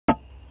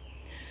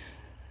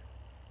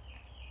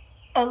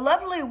A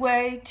lovely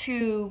way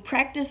to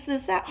practice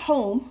this at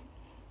home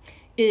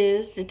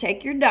is to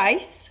take your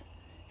dice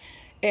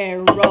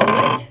and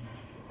roll it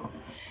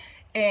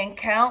and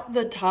count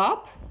the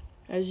top.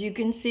 As you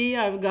can see,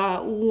 I've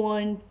got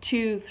 1,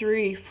 2,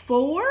 3,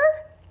 4.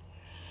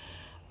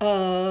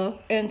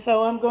 And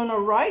so I'm going to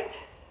write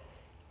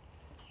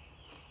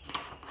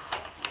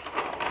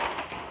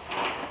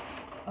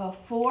a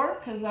 4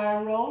 because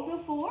I rolled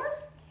a 4.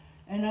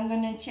 And I'm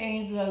going to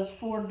change those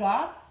 4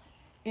 dots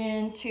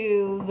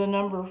into the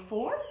number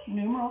 4,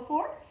 numeral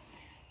 4.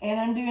 And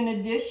I'm doing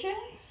addition,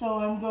 so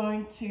I'm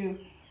going to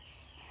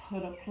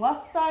put a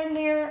plus sign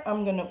there.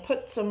 I'm going to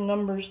put some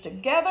numbers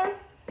together.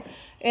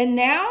 And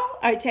now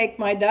I take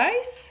my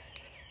dice,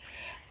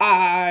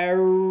 I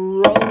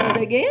roll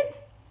it again,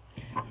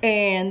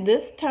 and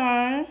this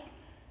time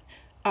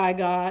I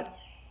got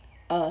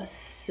a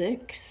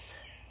 6.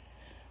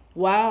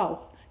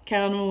 Wow,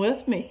 count them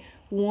with me.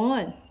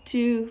 1,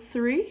 2,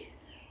 3,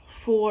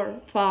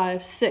 4,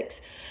 5, 6.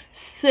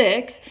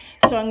 6.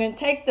 So I'm going to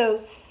take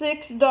those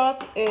 6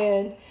 dots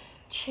and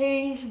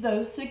change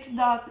those 6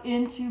 dots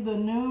into the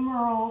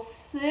numeral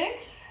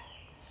 6.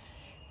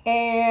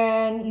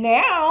 And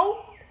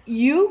now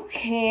you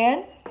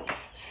can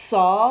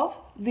solve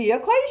the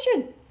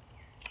equation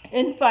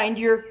and find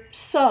your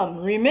sum.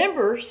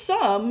 Remember,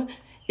 sum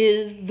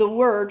is the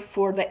word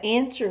for the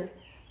answer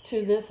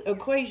to this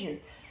equation.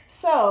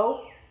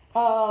 So,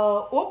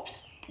 oops,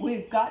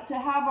 we've got to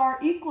have our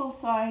equal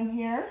sign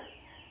here,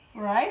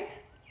 right?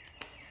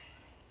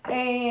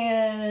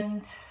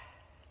 And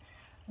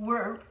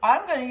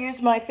I'm going to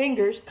use my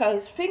fingers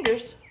because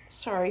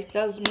sorry,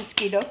 that was a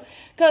mosquito,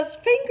 because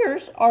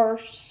fingers are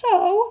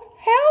so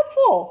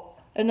helpful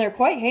and they're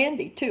quite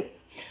handy too.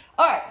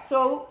 All right,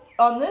 so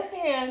on this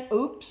hand,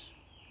 oops,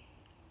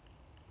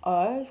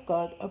 I've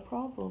got a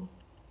problem.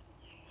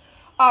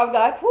 I've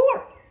got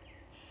 4.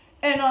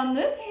 And on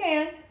this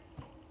hand,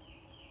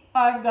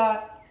 I've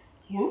got,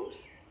 whoops,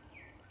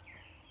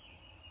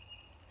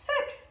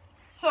 6.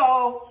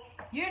 So,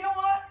 you know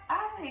what?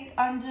 I think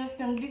I'm just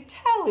going to do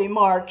tally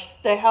marks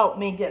to help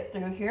me get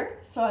through here.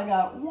 So I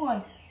got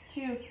 1,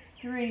 2,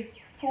 3,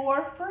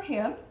 4 for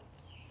him,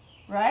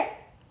 right?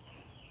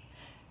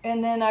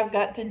 And then I've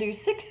got to do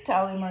 6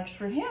 tally marks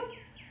for him.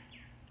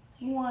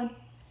 1,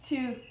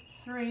 2,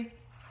 3,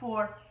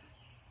 4.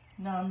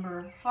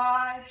 Number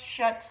 5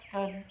 shuts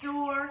the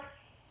door.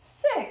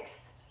 6.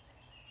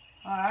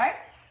 All right,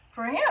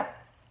 for him.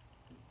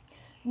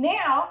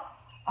 Now,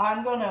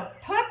 I'm going to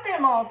put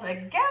them all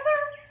together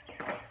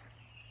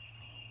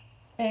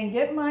and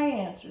get my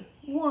answer.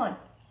 1,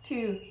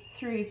 2,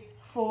 3,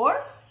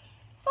 4,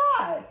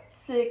 5,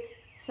 6,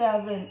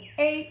 7,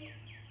 8,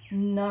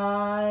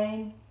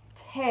 9,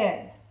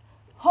 10.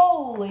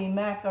 Holy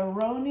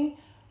macaroni,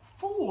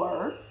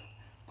 4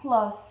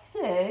 plus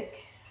 6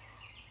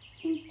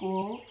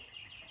 equals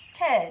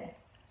 10.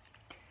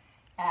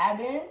 Add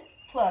in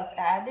plus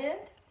add in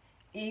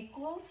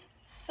equals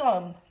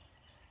sum.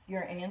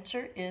 Your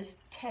answer is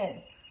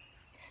 10.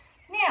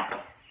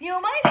 Now, you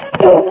might have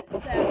noticed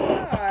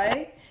that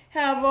I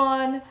have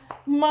on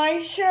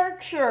my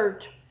shark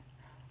shirt.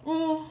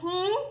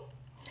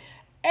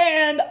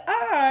 And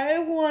I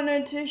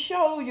wanted to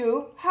show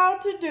you how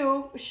to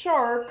do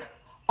shark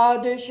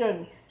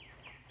audition.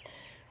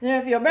 Now,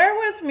 if you bear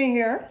with me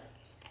here,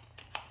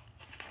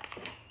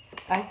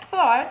 I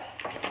thought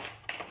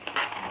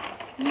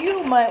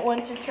you might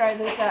want to try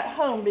this at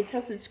home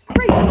because it's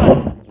great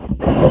fun,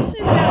 especially if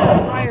you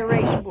have a dry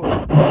erase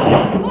board.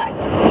 But,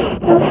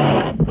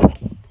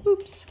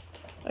 oops,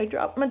 I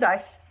dropped my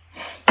dice.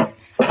 You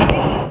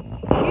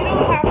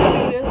don't have to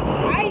do this.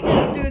 I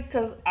just do it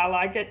because I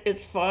like it.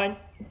 It's fun.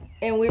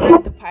 And we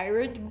read the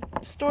pirate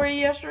story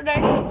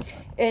yesterday,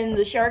 and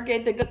the shark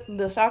ate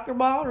the soccer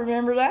ball.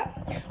 Remember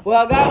that?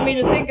 Well, it got me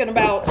to thinking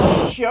about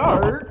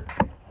shark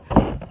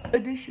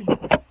edition.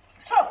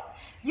 So,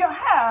 you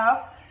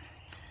have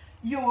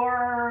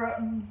your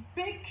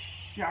big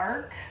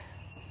shark.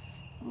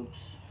 Oops.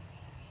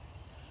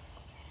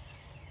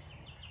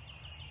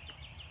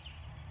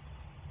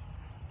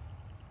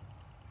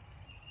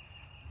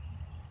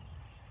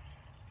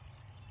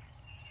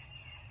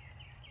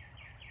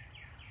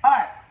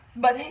 Alright,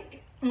 but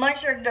my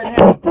shark doesn't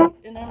have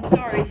teeth, and I'm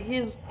sorry,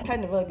 he's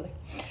kind of ugly.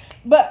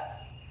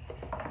 But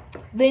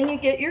then you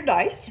get your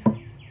dice.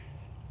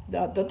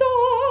 Da da da.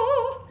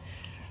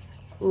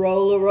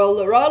 Roll it, roll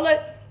it, roll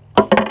it.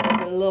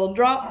 A little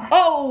drop.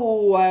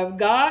 Oh, I've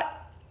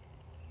got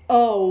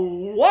a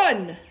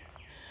 1.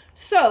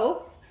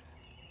 So,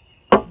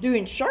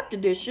 doing shark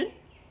edition,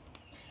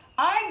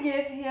 I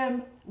give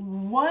him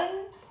 1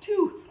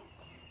 tooth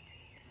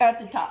at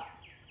the top.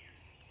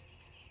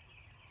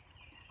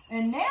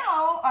 And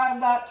now I've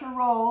got to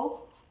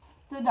roll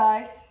the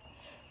dice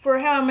for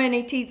how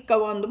many teeth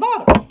go on the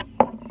bottom.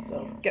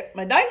 So, get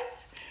my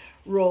dice.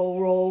 Roll,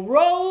 roll,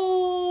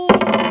 roll.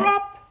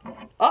 Drop.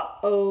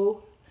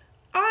 Uh-oh.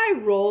 I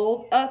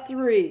rolled a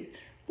 3.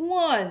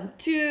 1,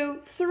 2,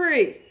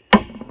 3.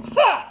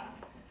 Ha!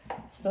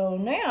 So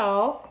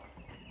now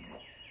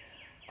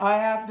I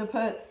have to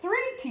put 3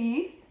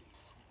 teeth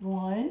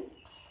 1,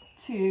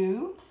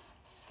 2,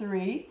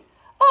 3.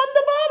 On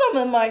the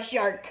bottom of my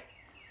shark.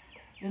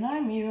 And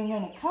I'm even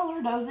going to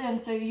color those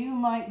in so you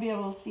might be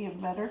able to see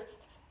it better at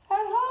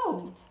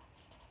home.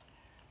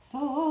 Da,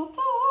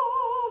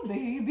 da,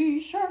 baby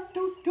shark,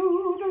 do,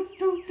 do, do,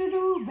 do, do,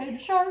 do, baby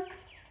shark.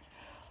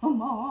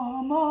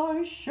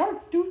 Mama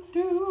shark, do,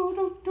 do,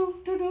 do,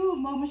 do, do, do,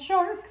 mama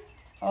shark.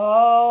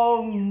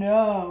 Oh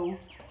no,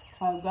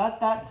 I've got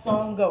that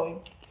song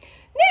going.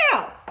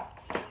 Now,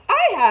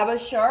 I have a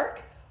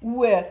shark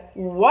with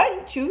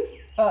 1 tooth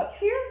up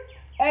here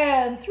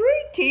and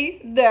 3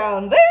 teeth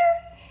down there.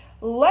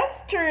 Let's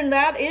turn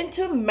that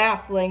into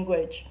math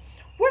language.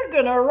 We're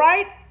gonna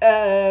write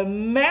a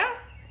math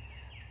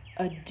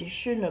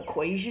addition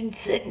equation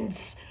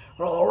sentence.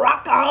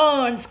 Rock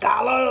on,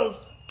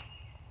 scholars.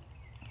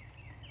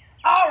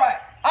 All right,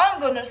 I'm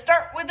gonna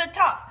start with the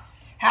top.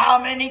 How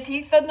many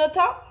teeth on the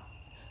top?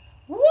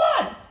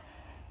 1.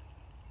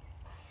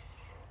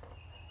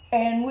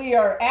 And we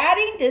are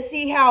adding to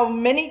see how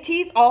many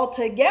teeth all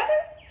together.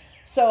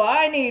 So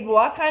I need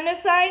what kind of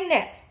sign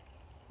next?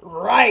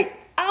 Right,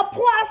 a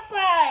plus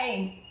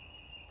sign.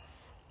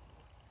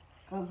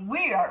 Because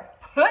we are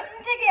putting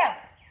together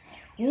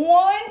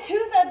 1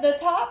 tooth at the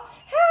top.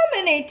 How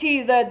many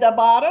teeth at the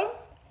bottom?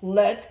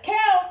 Let's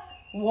count.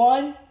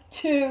 1,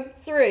 2,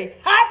 3.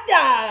 Hot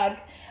dog!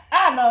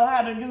 I know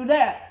how to do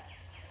that.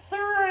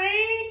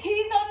 3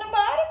 teeth on the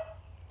bottom.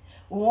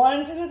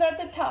 1 tooth at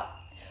the top.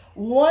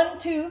 1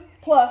 tooth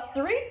plus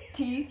 3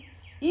 teeth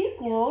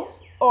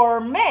equals or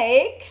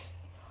makes,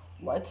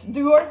 let's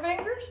do our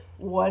fingers.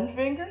 1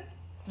 finger,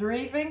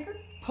 3 fingers.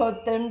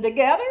 Put them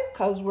together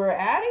because we're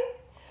adding.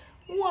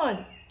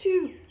 1,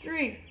 2,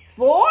 3,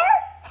 4.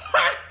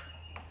 Ha!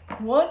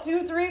 1,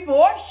 2, 3,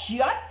 4.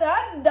 Shut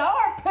that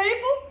door,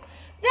 people.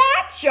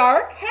 That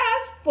shark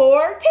has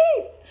 4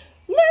 teeth.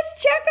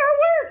 Let's check our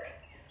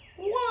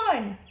work.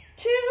 1,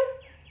 2,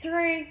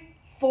 3,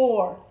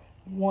 4.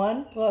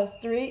 1 plus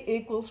 3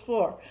 equals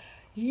 4.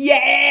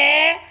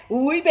 Yeah,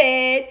 we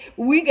bad.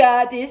 We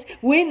got this.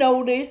 We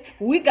know this.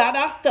 We got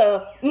our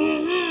stuff.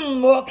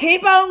 Well,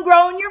 keep on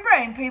growing your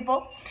brain,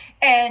 people.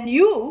 And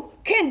you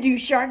can do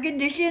shark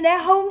addition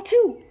at home,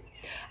 too.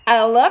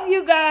 I love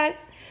you guys.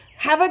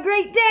 Have a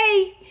great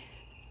day.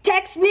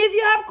 Text me if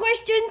you have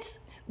questions.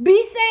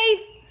 Be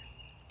safe.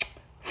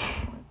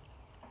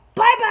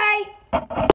 Bye-bye.